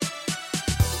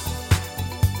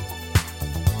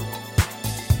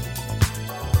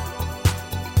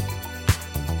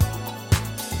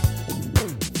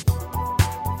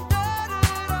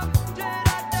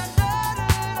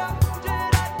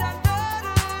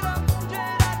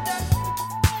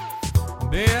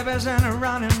Babies and a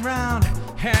running round,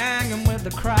 hanging with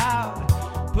the crowd,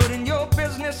 putting your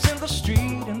business in the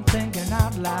street and thinking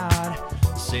out loud,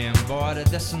 saying, boy, to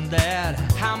this and that,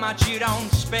 how much you don't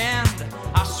spend.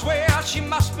 I swear she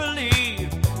must believe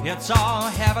it's all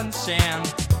heaven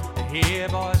sent. Hey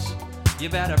boys, you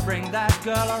better bring that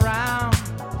girl around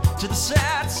to the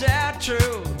sad, sad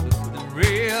truth, the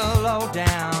real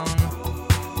lowdown.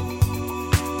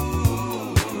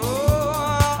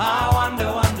 I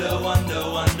wonder,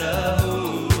 wonder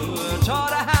who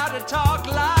taught her how to talk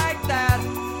like that.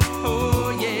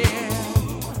 Oh yeah.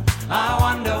 I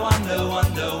wonder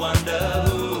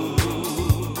who.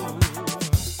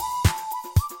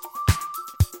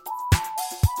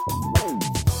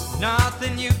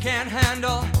 Nothing you can't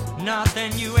handle,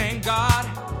 nothing you ain't got.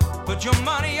 Put your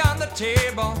money on the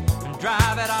table and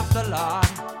drive it off the lot.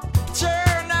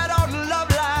 Turn that old love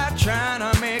light, trying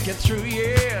to make it through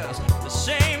years. The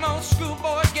same old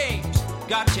schoolboy games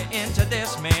got you into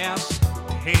this mess.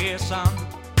 Hey son,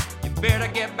 you better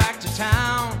get back to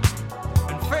town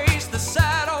and face the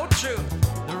sad old truth,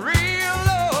 the real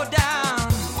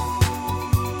lowdown.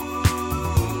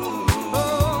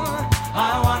 Oh,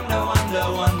 I wonder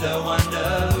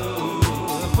who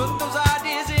put those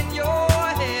ideas in your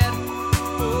head.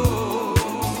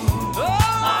 Oh,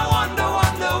 I wonder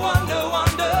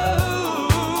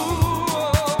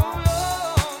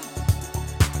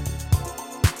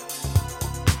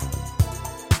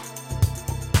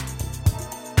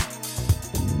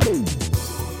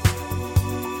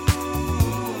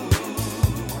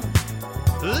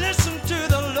Listen to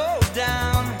the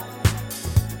lowdown.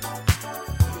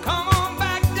 Come on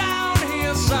back down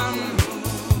here, son,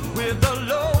 with the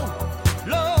low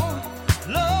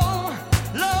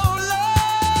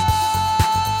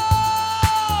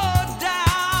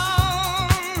down.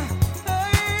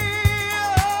 Hey,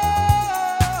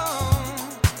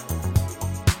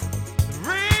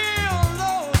 real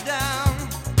low down.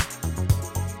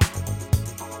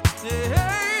 Yeah.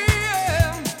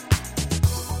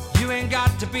 You ain't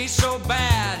got to be so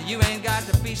bad, you ain't got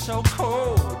to be so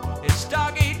cold. It's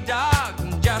dog eat dog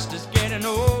and justice getting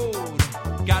old.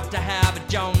 Got to have a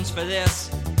Jones for this,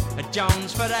 a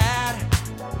Jones for that.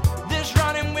 This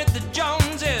running with the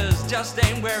Joneses just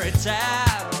ain't where it's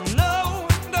at. No,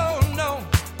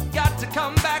 got to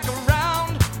come back